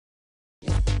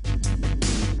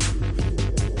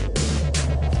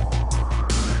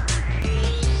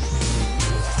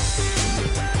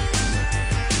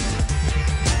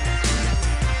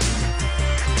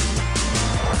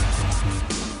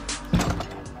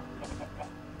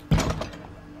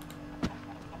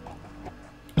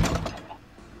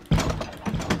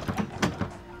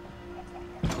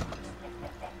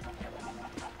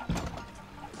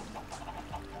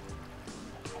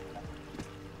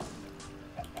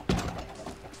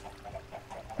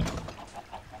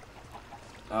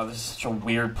Oh, this is such a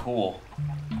weird pool.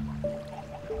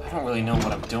 I don't really know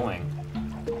what I'm doing.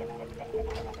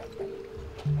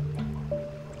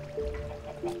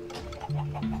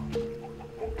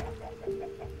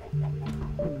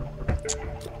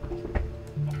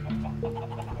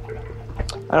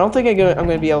 I don't think I'm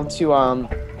gonna be able to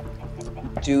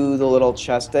do the little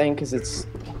chest thing because it's.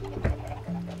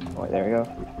 Oh, there we go.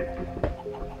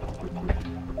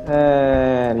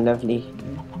 Lovely.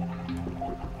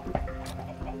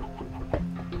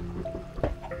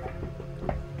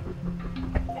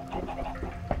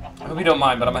 I hope you don't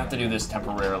mind, but I'm gonna have to do this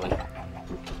temporarily.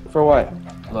 For what?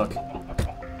 Look.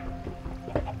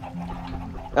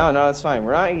 Oh no, it's fine.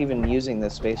 We're not even using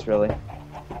this space really.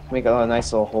 Make a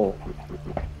nice little hole.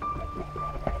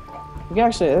 We can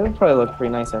actually, it would probably look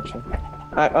pretty nice actually.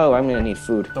 Oh, I'm gonna need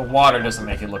food. The water doesn't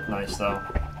make it look nice though.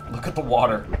 Look at the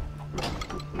water.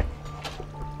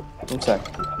 One sec.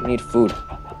 I need food.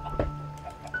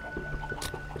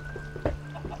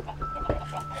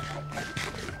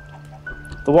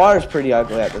 The water's pretty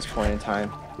ugly at this point in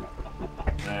time.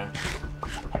 Yeah.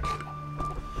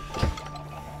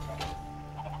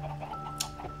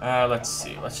 Let's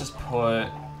see. Let's just put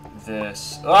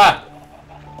this. Ah!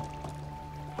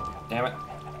 Damn it.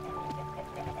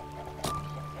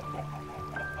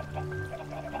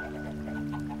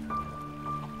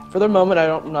 For the moment,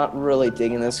 I'm not really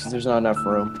digging this because there's not enough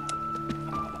room.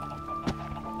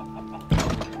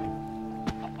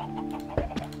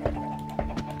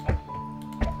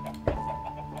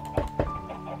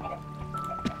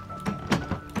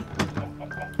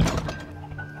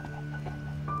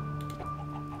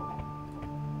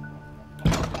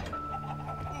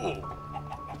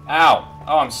 Ow!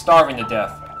 Oh, I'm starving to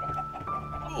death.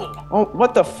 Oh,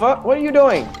 what the fuck? What are you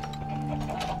doing?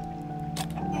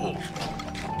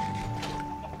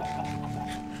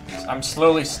 I'm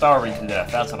slowly starving to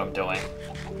death. That's what I'm doing.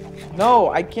 No,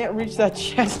 I can't reach that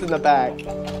chest in the back.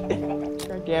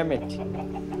 God damn it.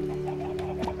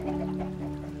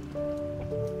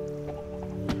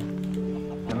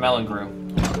 The melon grew.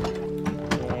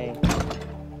 Yay.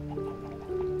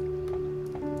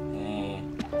 Yay.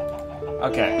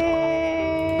 Okay.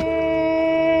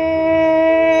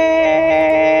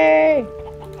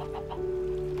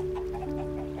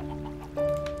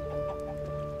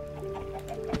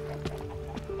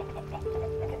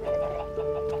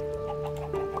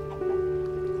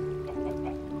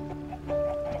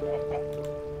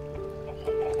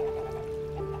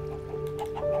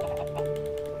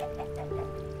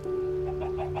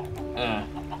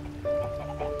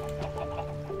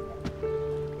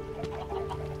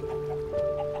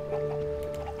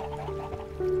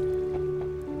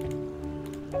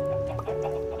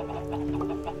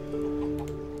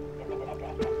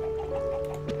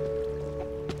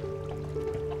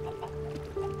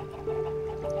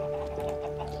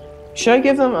 Should I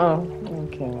give them? Oh,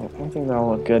 okay. I think that'll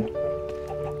look good.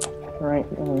 All right.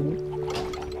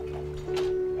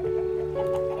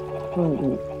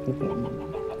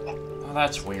 Oh,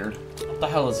 that's weird. What the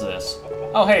hell is this?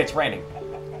 Oh, hey, it's raining.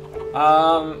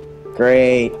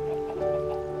 Great.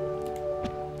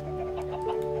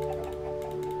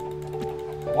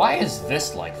 Why is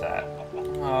this like that?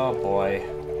 Oh, boy.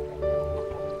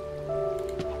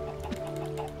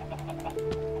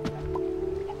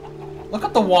 Look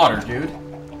at the water, dude.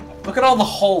 Look at all the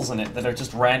holes in it that are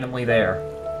just randomly there.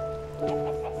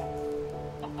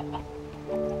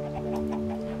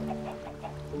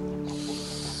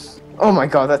 Oh my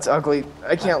god, that's ugly.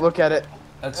 I can't look at it.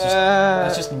 That's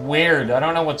just weird. I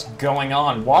don't know what's going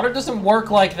on. Water doesn't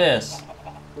work like this.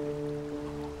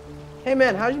 Hey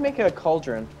man, how did you make a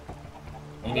cauldron?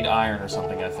 You need iron or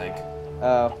something, I think.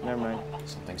 Oh, never mind.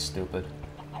 Something stupid.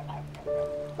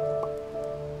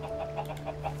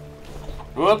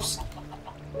 Whoops.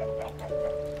 I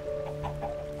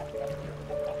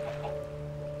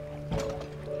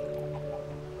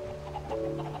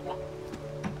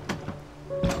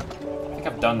think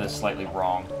I've done this slightly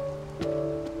wrong.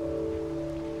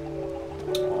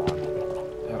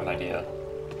 I have an idea.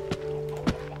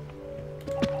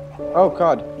 Oh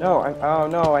god, no! Oh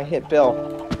no! I hit Bill.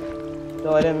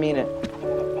 Bill, I didn't mean it.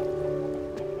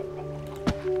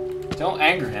 Don't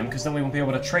anger him, because then we won't be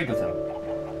able to trade with him.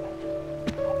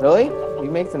 Really? You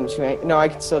make them too angry? No, I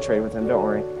can still trade with him. Don't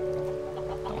worry.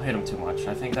 Don't hit him too much.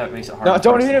 I think that makes it hard. No,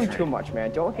 don't hit him too much,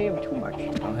 man. Don't hit him too much.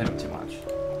 Don't hit him too much.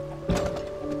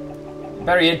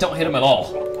 Better yet, don't hit him at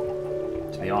all.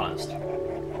 To be honest.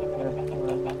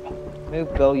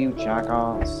 Move, Bill, you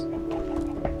jackass.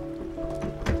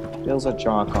 Bill's a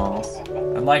jackass.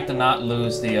 I'd like to not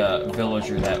lose the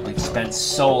villager that we've spent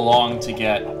so long to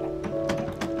get.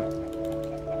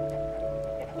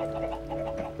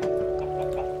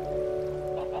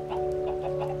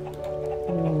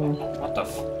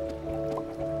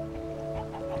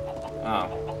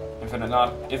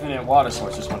 infinite water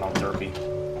source just went all derpy.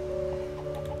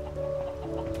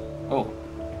 Oh.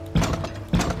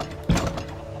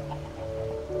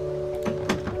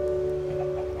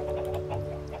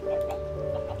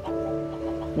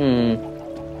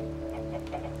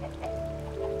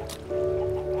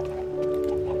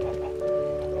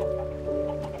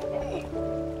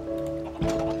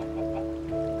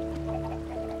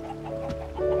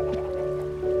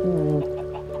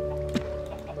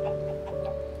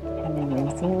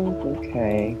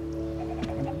 Okay.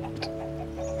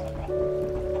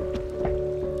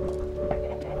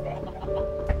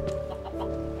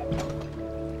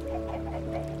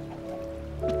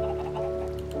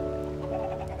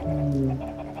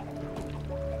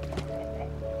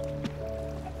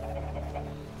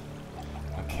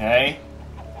 Okay.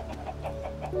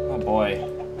 Oh boy.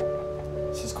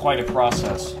 This is quite a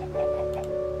process.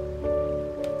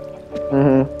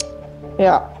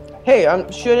 Yeah. Hey,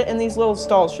 should in these little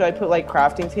stalls, should I put like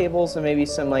crafting tables and maybe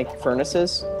some like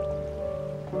furnaces?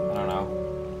 I don't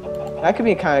know. That could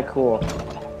be kind of cool.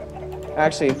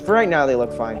 Actually, for right now, they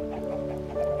look fine.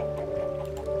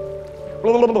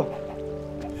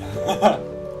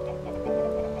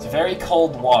 It's very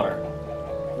cold water.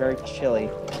 Very chilly.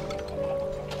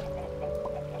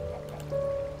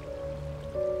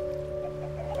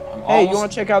 Hey, you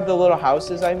want to check out the little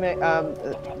houses I made?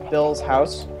 Bill's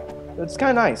house. It's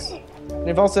kind of nice. And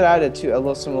they've also added some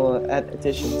little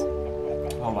additions.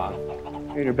 Hold on.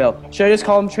 Trader Bill. Should I just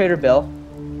call him Trader Bill?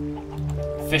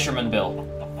 Fisherman Bill.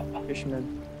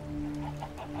 Fisherman.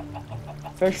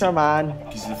 Fisherman.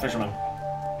 He's the fisherman.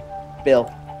 Bill.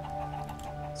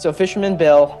 So Fisherman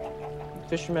Bill.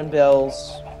 Fisherman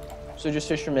Bill's. So just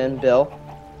Fisherman Bill.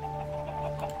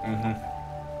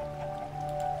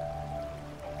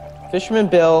 Fisherman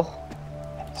Bill.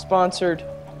 Sponsored.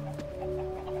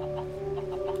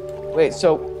 Wait,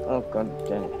 so... Oh, god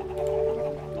dang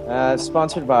it.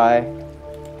 Sponsored by...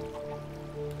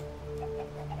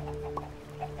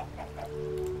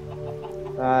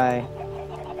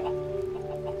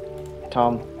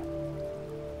 Tom.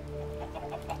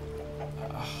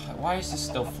 Why is this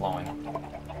still flowing?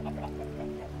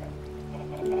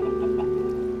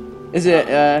 Is it,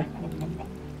 I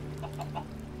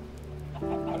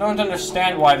don't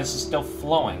understand why this is still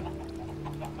flowing.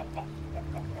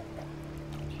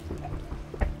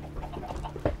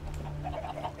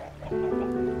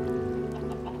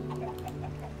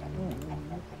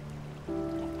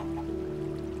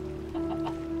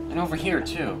 And over here,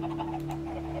 too.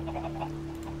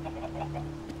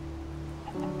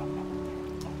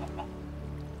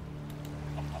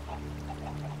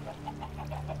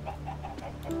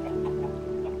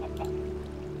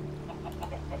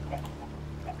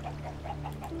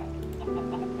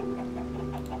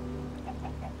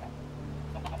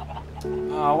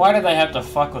 Why did they have to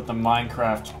fuck with the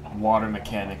Minecraft water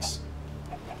mechanics?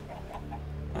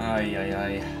 Ay, ay,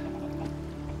 ay.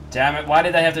 Damn it, why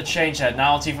did they have to change that?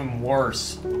 Now it's even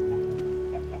worse.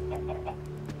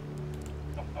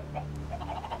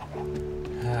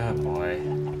 Oh, boy.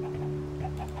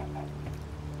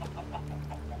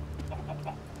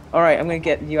 Alright, I'm gonna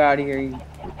get you out of here.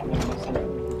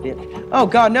 Oh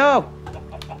god, no!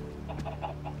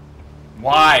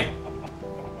 Why?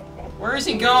 Where is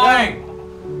he going?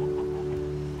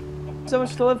 So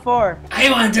much to live for.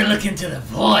 I want to look into the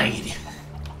void.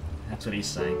 That's what he's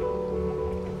saying.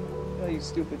 Oh, you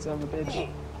stupid son of a bitch.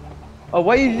 Oh,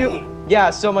 what you do? Yeah,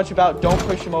 so much about don't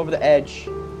push him over the edge.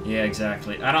 Yeah,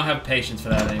 exactly. I don't have patience for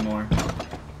that anymore.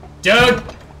 Dude!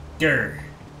 Grr.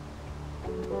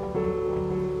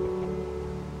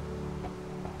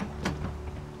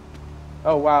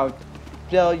 Oh, wow.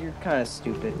 Bill, you're kind of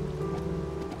stupid.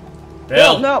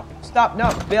 Bill! No! Stop!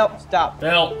 No! Bill, stop!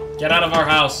 Bill, get out of our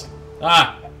house!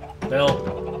 Ah! Bill.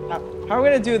 How are we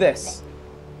gonna do this?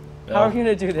 Bill. How are we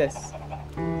gonna do this?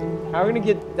 How are we gonna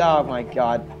get... Oh my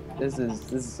god. This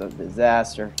is a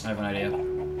disaster. I have an idea.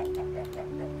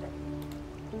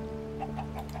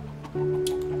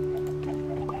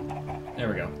 There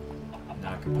we go.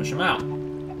 Now I can push him out.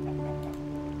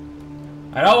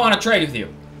 I don't want to trade with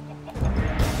you. I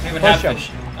don't even have Push him. fish.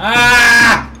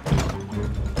 Ah!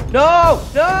 No!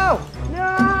 No!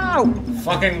 No!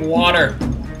 Fucking water.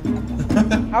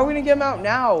 How are we gonna get him out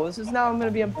now? This is now gonna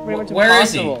be pretty much Where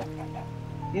is he? impossible.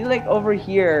 He's like over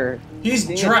here. He's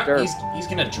He's gonna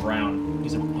drown.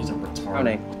 He's a retard.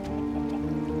 Drowning.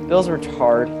 Bill's a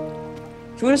retard.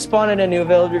 Should we have spawned in a new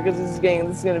villager because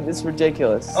it's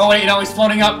ridiculous. Oh wait, no, he's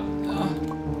floating up.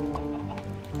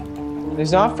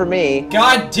 It's not for me.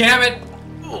 God damn it!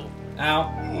 Ow.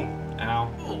 Ow.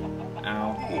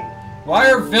 Ow.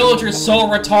 Why are villagers so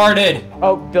retarded?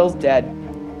 Oh, Bill's dead.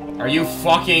 Are you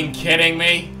fucking kidding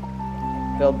me?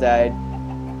 Bill died.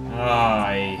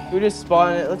 Aye. We just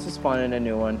spawn it. Let's just spawn in a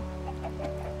new one.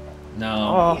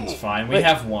 No, it's fine. We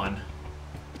have one.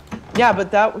 Yeah,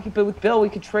 but with Bill we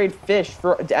could trade fish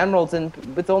for emeralds, and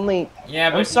with only. Yeah,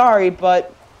 but I'm sorry,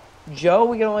 but Joe,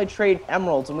 we can only trade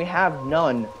emeralds, and we have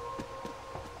none.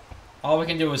 all we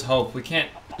can do is hope. We can't.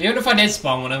 Even if I did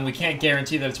spawn one, we can't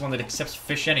guarantee that it's one that accepts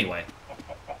fish anyway.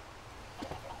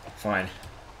 Fine.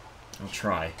 I'll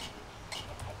try.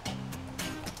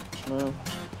 No.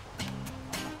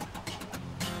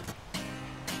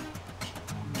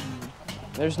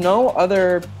 There's no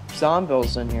other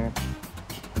zombies in here.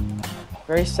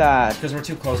 Very sad. Because we're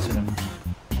too close to them.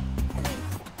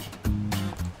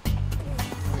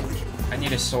 I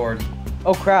need a sword.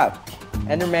 Oh crap.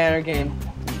 Enderman are getting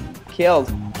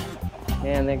killed.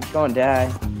 Man, they're gonna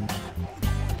die.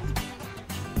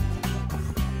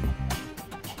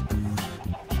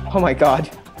 Oh my god.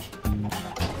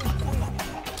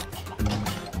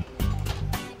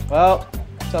 Well,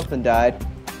 something died.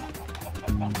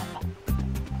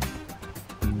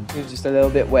 He was just a little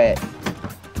bit wet.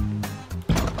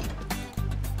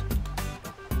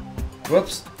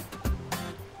 Whoops.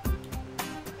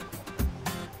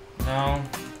 No.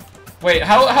 Wait,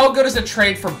 how good is a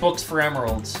trade for books for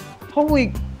emeralds?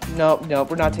 Holy... Nope,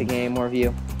 we're not taking any more of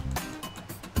you.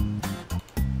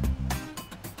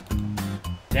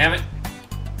 Damn it.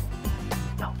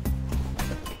 No.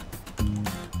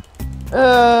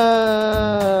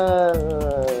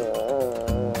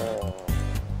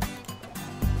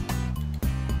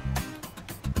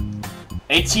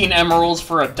 18 emeralds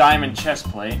for a diamond chest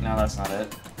plate. No, that's not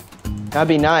it. That'd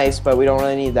be nice, but we don't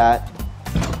really need that.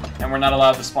 And we're not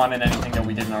allowed to spawn in anything that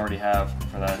we didn't already have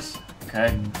for this.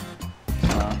 Okay?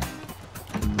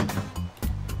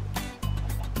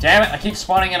 Damn it, I keep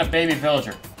spawning in a baby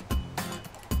villager.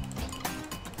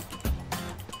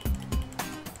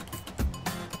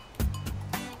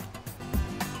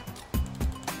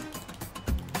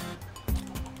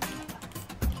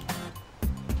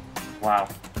 Wow.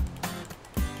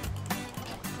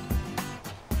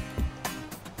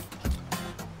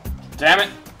 Damn it!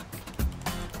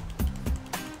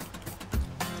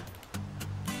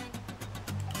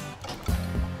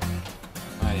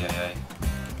 Ay, ay, ay.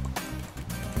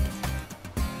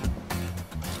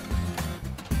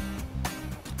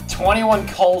 $21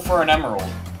 coal for an emerald.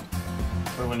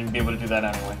 We wouldn't be able to do that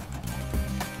anyway.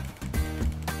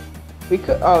 We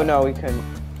could. Oh no, we couldn't.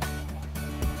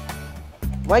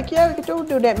 Mike, yeah, don't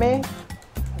do that, man.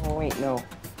 Oh wait, no.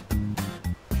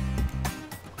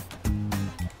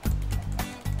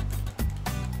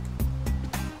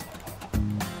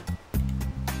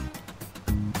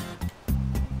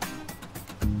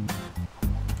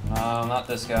 No, not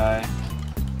this guy.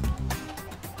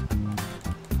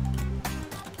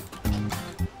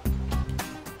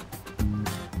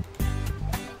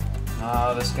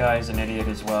 No, this guy's an idiot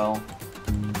as well.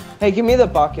 Hey, give me the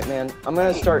bucket, man. I'm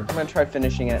gonna try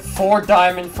finishing it. 4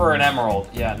 diamond for an emerald.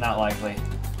 Yeah, not likely.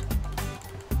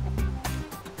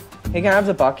 Hey, can I have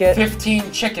the bucket?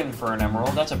 15 chicken for an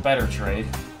emerald. That's a better trade.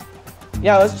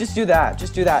 Yeah, let's just do that.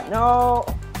 Just do that. No.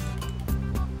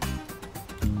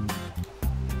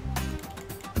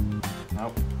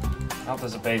 Nope. Nope,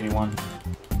 there's a baby one.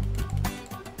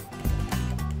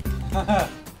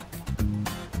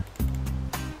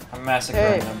 I'm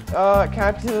massacring them. Can I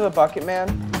have the bucket,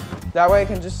 man? That way I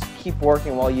can just keep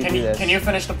working while you do this. Can you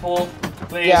finish the pool,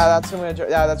 please? Yeah, that's what I'm gonna.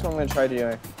 Yeah, that's what I'm gonna try to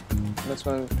do. That's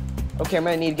what. Okay, I'm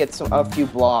gonna need to get a few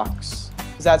blocks,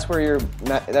 cause that's where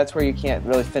you can't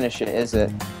really finish it, is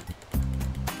it?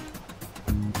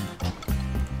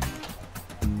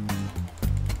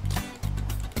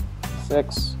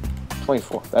 Six,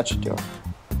 24. That should do it.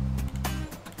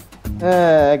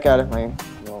 I got it. My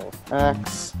little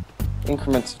axe.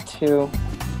 Increments of 2.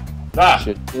 Ah!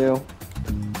 Should do.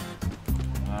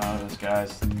 Oh, this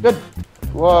guy's Good.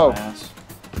 Whoa. dumbass.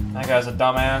 That guy's a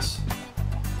dumbass.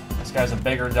 This guy's a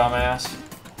bigger dumbass.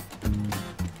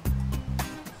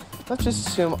 Let's just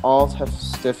assume all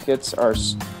certificates are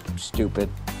stupid.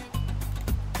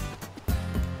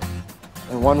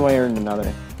 In one way or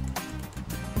another.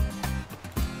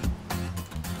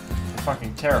 You're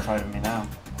fucking terrified of me now.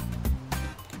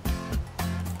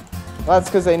 Well, that's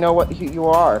because they know what you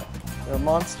are. You're a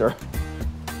monster.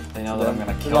 They know that I'm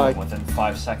gonna kill them within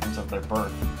 5 seconds of their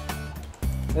birth.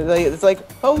 It's like,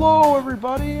 hello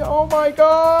everybody! Oh my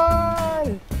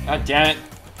god! God damn it!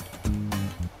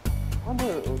 I wonder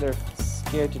if they're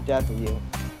scared to death of you.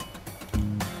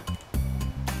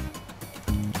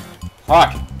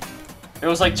 Fuck! It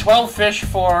was like 12 fish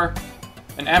for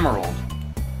an emerald.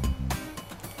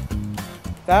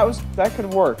 That could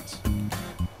have worked.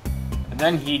 And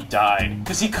then he died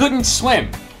because he couldn't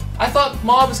swim. I thought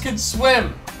mobs could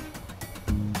swim.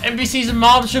 NPCs and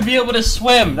mobs should be able to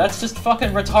swim. That's just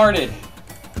fucking retarded.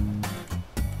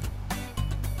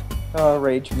 Oh,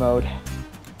 rage mode.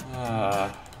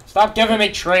 Stop giving me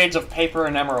trades of paper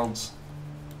and emeralds.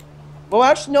 Well,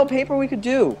 actually, no paper we could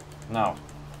do. No.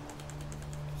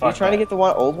 Are you trying to get the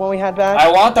old one we had back? I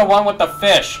want the one with the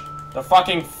fish. The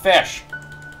fucking fish.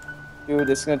 Dude,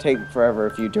 this is gonna take forever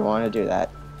if you do want to do that.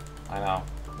 I know.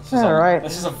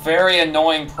 This is a very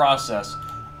annoying process.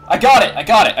 I got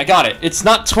it. It's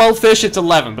not 12 fish, it's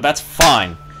 11, but that's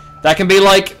fine. That can be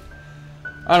like,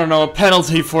 I don't know, a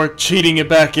penalty for cheating it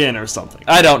back in or something.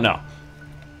 I don't know.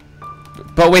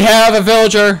 But we have a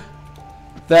villager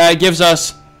that gives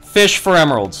us fish for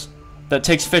emeralds. That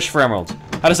takes fish for emeralds.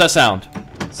 How does that sound?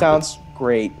 Sounds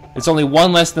great. It's only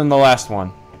one less than the last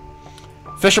one.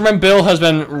 Fisherman Bill has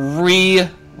been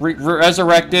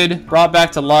resurrected, brought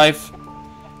back to life,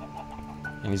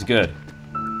 and he's good.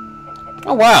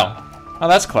 Oh wow! Oh,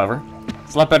 that's clever.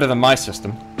 It's a lot better than my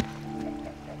system.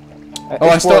 Oh,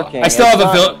 I still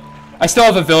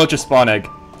have a villager spawn egg.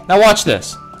 Now watch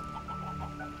this.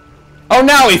 Oh,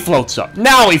 now he floats up.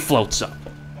 Now he floats up.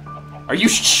 Are you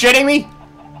shitting me?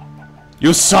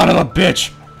 You son of a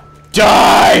bitch!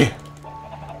 Die!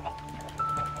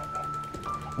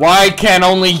 Why can't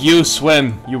only you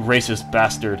swim, you racist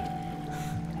bastard?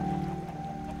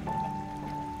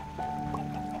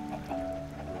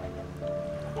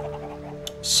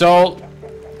 So...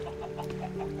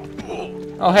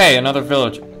 Oh hey, another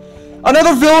villager.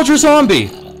 Another villager zombie!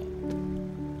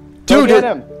 Dude, get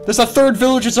him. There's a third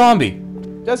villager zombie!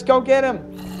 Just go get him!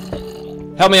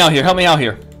 Help me out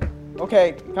here.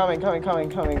 Okay, coming. I'm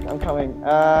coming.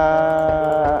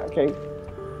 Okay.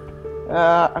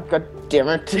 God damn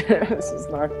it. This is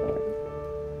not good.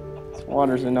 This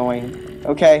water's annoying.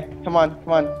 Okay, come on.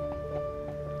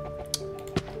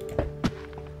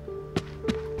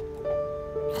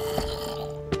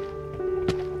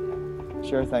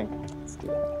 Sure thing. Let's do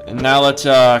that. And now let's,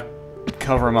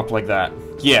 cover him up like that.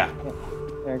 Yeah.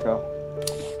 There you go.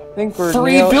 I think we're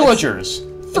Three villagers!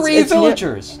 Three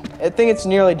villagers! I think it's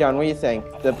nearly done. What do you think?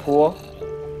 The pool?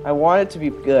 I want it to be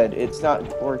good. It's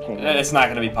not working. It's not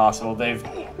gonna be possible. They've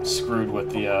screwed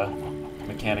with the,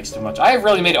 mechanics too much. I have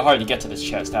really made it hard to get to this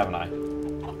chest, haven't I?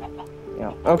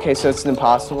 Yeah. Okay, so it's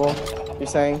impossible, you're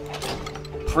saying?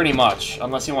 Pretty much.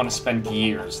 Unless you want to spend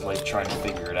years, like, trying to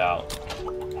figure it out.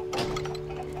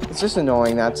 It's just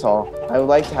annoying, that's all. I would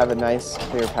like to have a nice,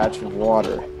 clear patch of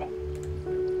water.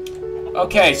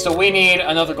 Okay, so we need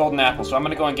another golden apple, so I'm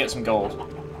gonna go and get some gold.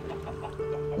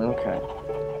 Okay.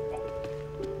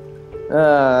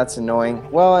 That's annoying.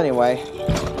 Well, anyway,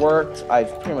 worked.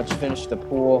 I've pretty much finished the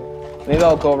pool. Maybe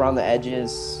I'll go around the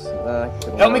edges.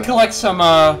 Help me collect some,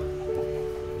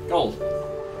 gold.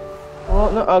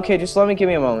 Well, no, okay, just give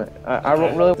me a moment. I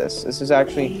don't really this. This is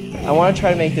actually, I want to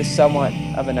try to make this somewhat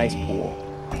of a nice pool.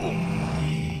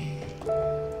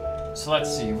 So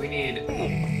let's see, we need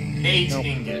 8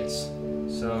 ingots.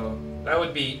 So that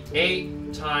would be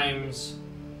 8 times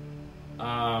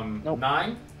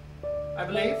 9, I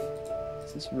believe.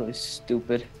 This is really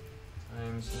stupid.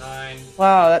 Times 9.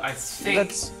 Wow, I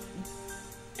think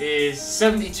is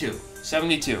 72.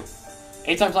 72.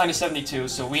 8 times 9 is 72,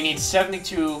 so we need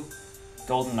 72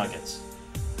 golden nuggets.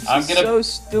 This is so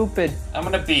stupid. I'm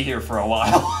gonna be here for a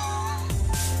while.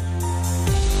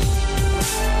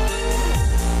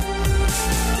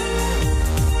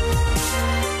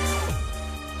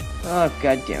 Oh,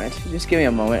 god damn it. Just give me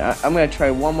a moment. I'm gonna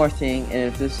try one more thing, and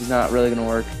if this is not really gonna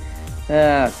work...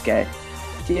 Okay.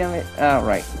 Damn it.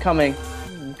 Alright, I'm coming.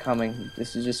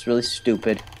 This is just really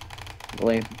stupid.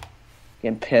 Really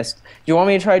getting pissed. Do you want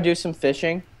me to try to do some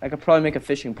fishing? I could probably make a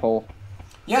fishing pole.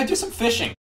 Yeah, do some fishing.